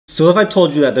So if I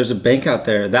told you that there's a bank out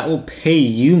there that will pay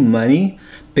you money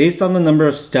based on the number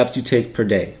of steps you take per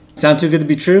day. Sound too good to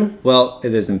be true? Well,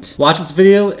 it isn't. Watch this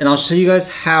video and I'll show you guys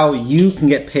how you can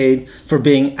get paid for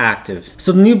being active.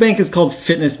 So the new bank is called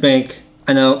Fitness Bank.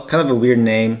 I know, kind of a weird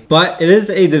name, but it is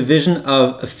a division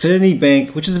of Affinity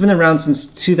Bank, which has been around since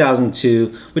 2002,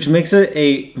 which makes it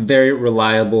a very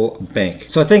reliable bank.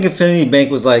 So I think Affinity Bank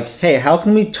was like, hey, how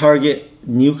can we target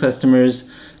new customers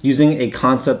using a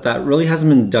concept that really hasn't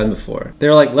been done before?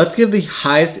 They're like, let's give the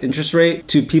highest interest rate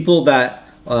to people that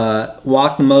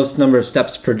walk the most number of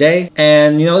steps per day.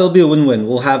 And you know, it'll be a win-win.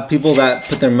 We'll have people that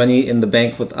put their money in the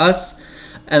bank with us.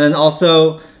 And then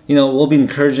also, you know, we'll be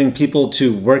encouraging people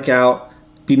to work out,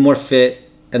 be more fit,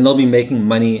 and they'll be making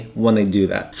money when they do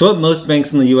that. So what most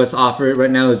banks in the US offer right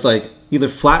now is like either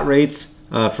flat rates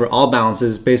for all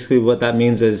balances. Basically what that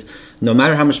means is no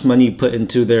matter how much money you put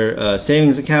into their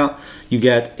savings account, you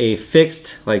get a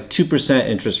fixed like 2%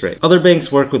 interest rate. Other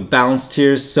banks work with balance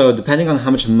tiers, so depending on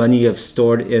how much money you have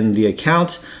stored in the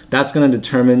account, that's gonna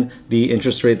determine the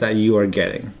interest rate that you are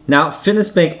getting. Now, Fitness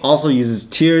Bank also uses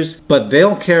tiers, but they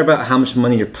don't care about how much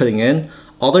money you're putting in.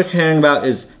 All they're caring about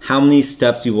is how many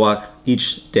steps you walk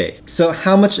each day. So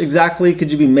how much exactly could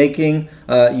you be making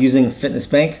using Fitness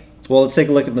Bank? Well, let's take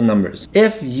a look at the numbers.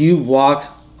 If you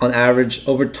walk on average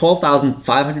over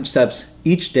 12,500 steps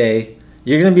each day,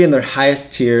 you're gonna be in their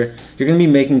highest tier. You're gonna be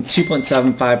making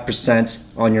 2.75%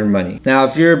 on your money. Now,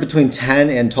 if you're between 10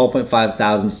 and 12.5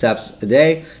 thousand steps a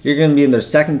day, you're gonna be in their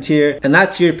second tier, and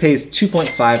that tier pays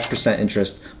 2.5%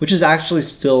 interest, which is actually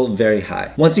still very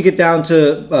high. Once you get down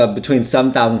to between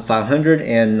 7,500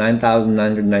 and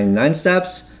 9,999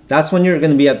 steps, that's when you're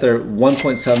gonna be at their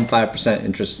 1.75%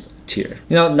 interest tier.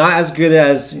 You know, not as good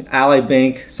as Ally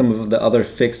Bank, some of the other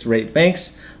fixed rate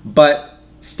banks, but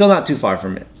still not too far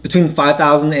from it. Between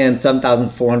 5,000 and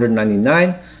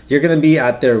 7,499, you're gonna be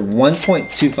at their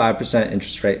 1.25%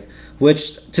 interest rate,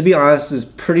 which to be honest is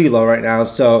pretty low right now.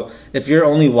 So if you're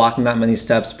only walking that many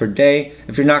steps per day,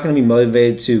 if you're not gonna be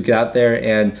motivated to get out there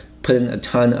and put in a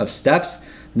ton of steps,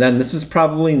 then this is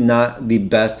probably not the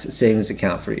best savings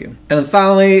account for you. And then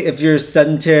finally, if you're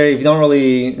sedentary, if you don't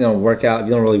really work out, if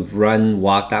you don't really run,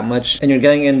 walk that much, and you're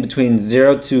getting in between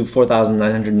 0 to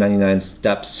 4,999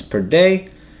 steps per day,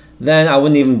 then I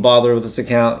wouldn't even bother with this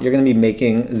account. You're gonna be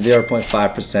making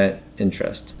 0.5%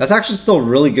 interest. That's actually still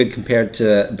really good compared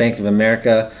to Bank of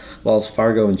America, Wells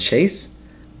Fargo, and Chase,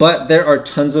 but there are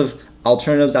tons of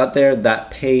alternatives out there that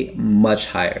pay much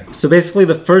higher. So basically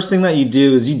the first thing that you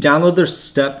do is you download their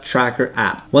step tracker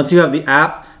app. Once you have the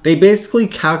app, they basically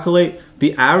calculate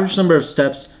the average number of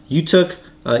steps you took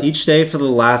each day for the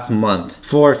last month.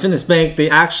 For Fitness Bank, they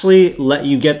actually let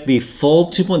you get the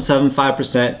full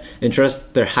 2.75%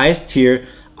 interest, their highest tier,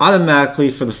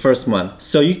 automatically for the first month.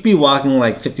 So you could be walking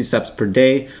like 50 steps per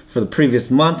day for the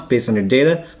previous month based on your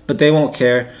data, but they won't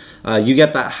care. You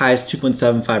get that highest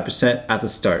 2.75% at the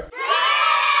start.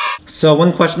 So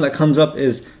one question that comes up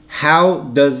is, how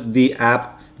does the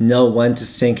app know when to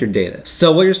sync your data?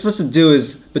 So what you're supposed to do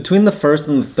is between the 1st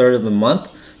and the 3rd of the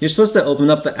month, you're supposed to open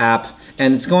up the app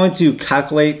and it's going to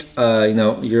calculate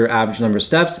your average number of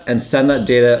steps and send that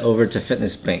data over to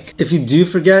Fitness Bank. If you do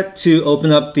forget to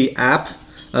open up the app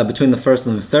between the 1st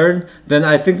and the 3rd, then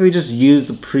I think they just use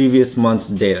the previous month's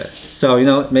data.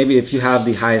 So maybe if you have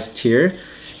the highest tier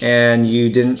and you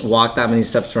didn't walk that many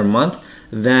steps for a month,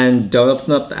 then don't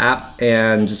open up the app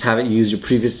and just have it use your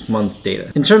previous month's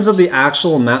data. In terms of the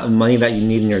actual amount of money that you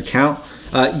need in your account,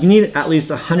 you need at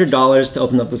least $100 to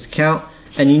open up this account,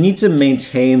 and you need to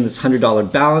maintain this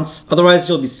 $100 balance. Otherwise,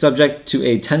 you'll be subject to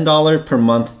a $10 per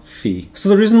month fee. So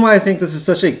the reason why I think this is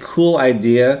such a cool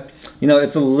idea,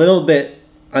 it's a little bit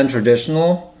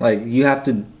untraditional. Like you have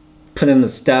to put in the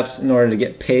steps in order to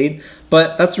get paid,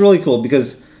 but that's really cool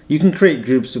because you can create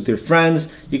groups with your friends,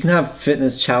 you can have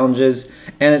fitness challenges,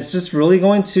 and it's just really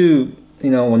going to,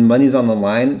 when money's on the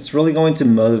line, it's really going to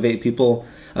motivate people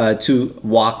to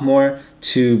walk more,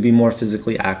 to be more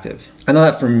physically active. I know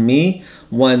that for me,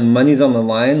 when money's on the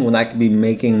line, when I could be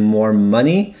making more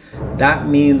money, that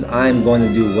means I'm going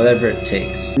to do whatever it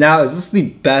takes. Now, is this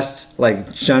the best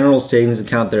general savings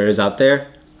account there is out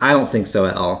there? I don't think so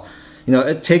at all.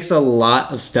 It takes a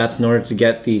lot of steps in order to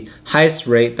get the highest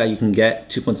rate that you can get,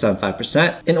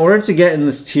 2.75%. In order to get in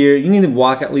this tier, you need to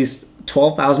walk at least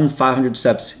 12,500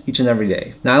 steps each and every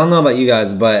day. Now, I don't know about you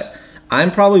guys, but I'm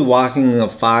probably walking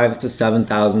 5,000 to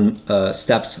 7,000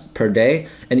 steps per day.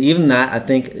 And even that, I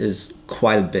think, is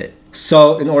quite a bit.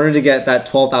 So in order to get that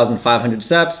 12,500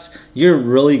 steps, you're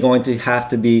really going to have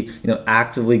to be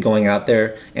actively going out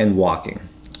there and walking.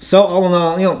 So all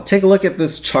in all, take a look at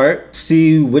this chart,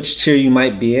 see which tier you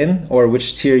might be in or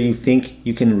which tier you think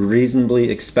you can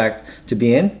reasonably expect to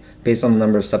be in based on the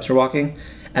number of steps you're walking,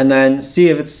 and then see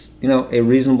if it's a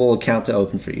reasonable account to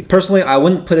open for you. Personally, I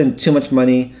wouldn't put in too much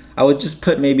money. I would just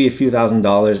put maybe a few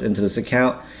 $1,000s into this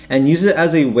account and use it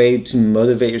as a way to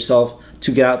motivate yourself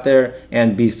to get out there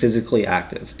and be physically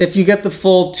active. If you get the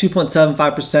full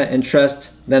 2.75% interest,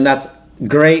 then that's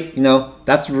great.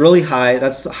 That's really high.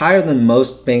 That's higher than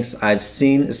most banks I've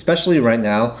seen, especially right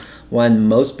now when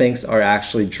most banks are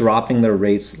actually dropping their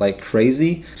rates like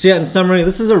crazy. So yeah, in summary,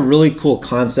 this is a really cool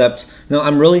concept.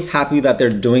 I'm really happy that they're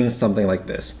doing something like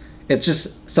this. It's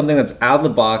just something that's out of the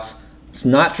box. It's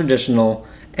not traditional.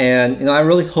 And I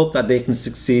really hope that they can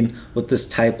succeed with this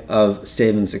type of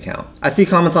savings account. I see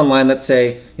comments online that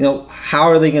say, how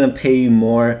are they going to pay you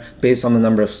more based on the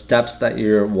number of steps that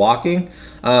you're walking?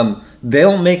 They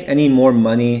don't make any more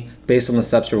money based on the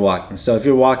steps you're walking. So if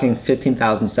you're walking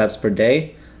 15,000 steps per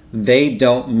day, they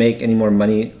don't make any more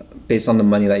money based on the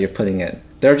money that you're putting in.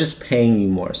 They're just paying you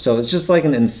more. So it's just like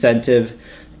an incentive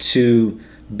to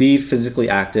be physically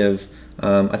active.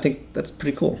 I think that's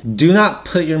pretty cool. Do not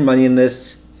put your money in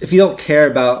this if you don't care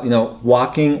about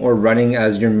walking or running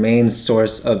as your main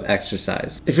source of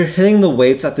exercise. If you're hitting the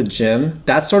weights at the gym,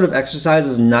 that sort of exercise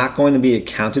is not going to be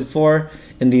accounted for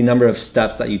in the number of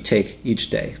steps that you take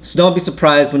each day. So don't be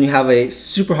surprised when you have a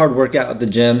super hard workout at the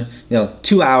gym,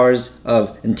 2 hours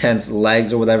of intense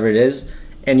legs or whatever it is,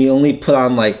 and you only put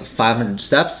on like 500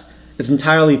 steps. It's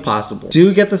entirely possible.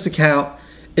 Do get this account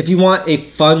if you want a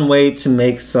fun way to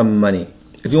make some money.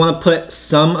 If you want to put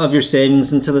some of your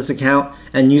savings into this account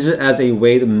and use it as a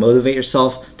way to motivate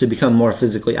yourself to become more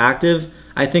physically active,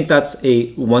 I think that's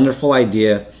a wonderful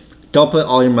idea. Don't put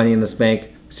all your money in this bank.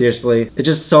 Seriously, it's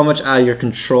just so much out of your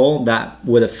control that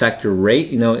would affect your rate,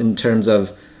 in terms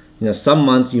of, some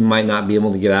months you might not be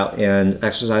able to get out and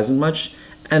exercise as much.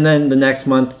 And then the next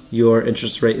month, your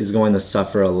interest rate is going to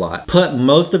suffer a lot. Put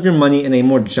most of your money in a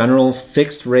more general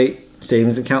fixed rate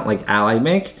savings account like Ally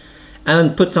Bank,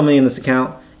 and put some money in this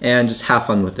account and just have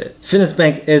fun with it. Fitness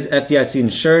Bank is FDIC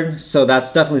insured, so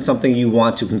that's definitely something you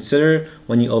want to consider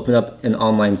when you open up an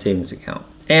online savings account.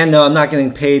 And no, I'm not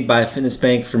getting paid by Fitness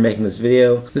Bank for making this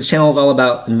video. This channel is all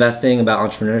about investing, about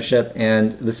entrepreneurship,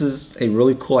 and this is a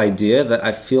really cool idea that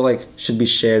I feel like should be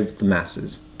shared with the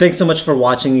masses. Thanks so much for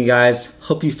watching, you guys.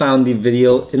 Hope you found the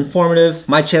video informative.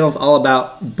 My channel is all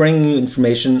about bringing you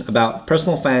information about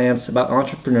personal finance, about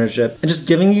entrepreneurship, and just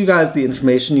giving you guys the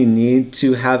information you need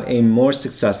to have a more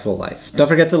successful life. Don't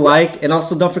forget to like, and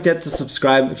also don't forget to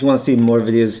subscribe if you want to see more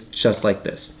videos just like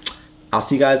this. I'll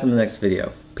see you guys in the next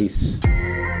video. Peace.